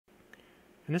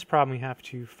In this problem, we have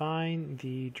to find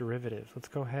the derivative. Let's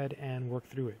go ahead and work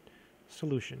through it.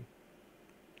 Solution.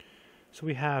 So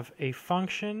we have a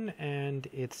function, and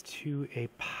it's to a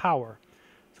power.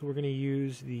 So we're going to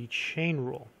use the chain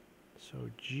rule. So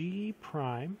g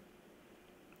prime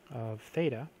of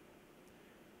theta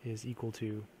is equal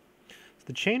to... So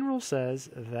the chain rule says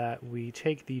that we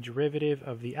take the derivative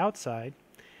of the outside,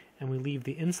 and we leave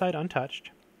the inside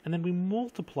untouched, and then we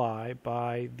multiply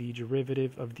by the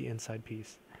derivative of the inside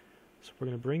piece. So we're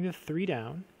going to bring the 3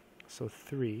 down, so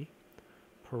 3,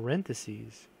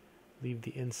 parentheses, leave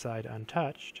the inside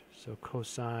untouched, so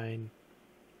cosine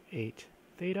 8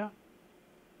 theta,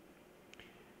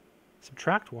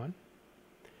 subtract 1.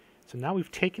 So now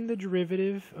we've taken the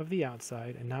derivative of the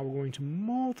outside, and now we're going to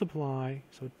multiply,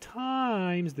 so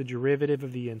times the derivative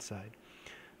of the inside.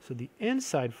 So the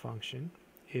inside function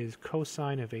is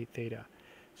cosine of 8 theta.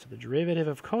 So the derivative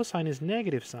of cosine is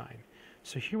negative sine.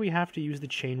 So here we have to use the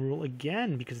chain rule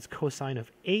again because it's cosine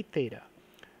of 8 theta.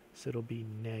 So it'll be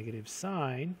negative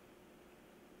sine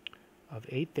of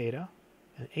 8 theta.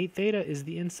 And 8 theta is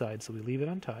the inside, so we leave it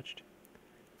untouched.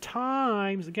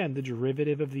 Times, again, the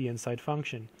derivative of the inside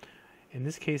function. In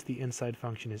this case, the inside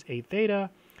function is 8 theta.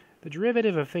 The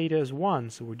derivative of theta is 1,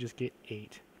 so we'll just get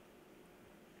 8.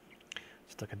 So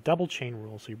it's like a double chain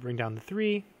rule. So you bring down the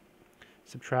 3,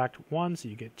 subtract 1, so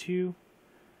you get 2,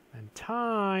 and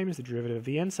times the derivative of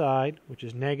the inside, which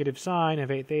is negative sine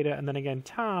of 8 theta, and then again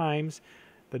times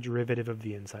the derivative of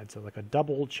the inside. So like a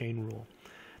double chain rule.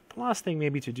 The last thing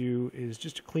maybe to do is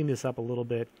just to clean this up a little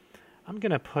bit. I'm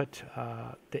going to put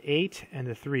the 8 and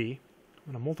the 3.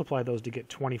 I'm going to multiply those to get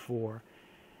 24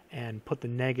 and put the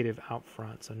negative out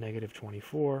front, so negative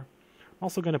 24. I'm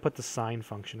also going to put the sine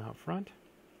function out front,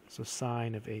 so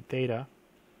sine of 8 theta.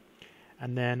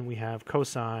 And then we have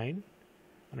cosine,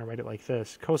 I'm going to write it like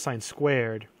this, cosine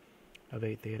squared of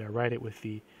 8 theta. Write it with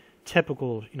the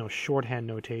typical, shorthand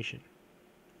notation.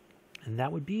 And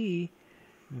that would be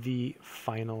the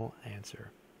final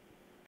answer.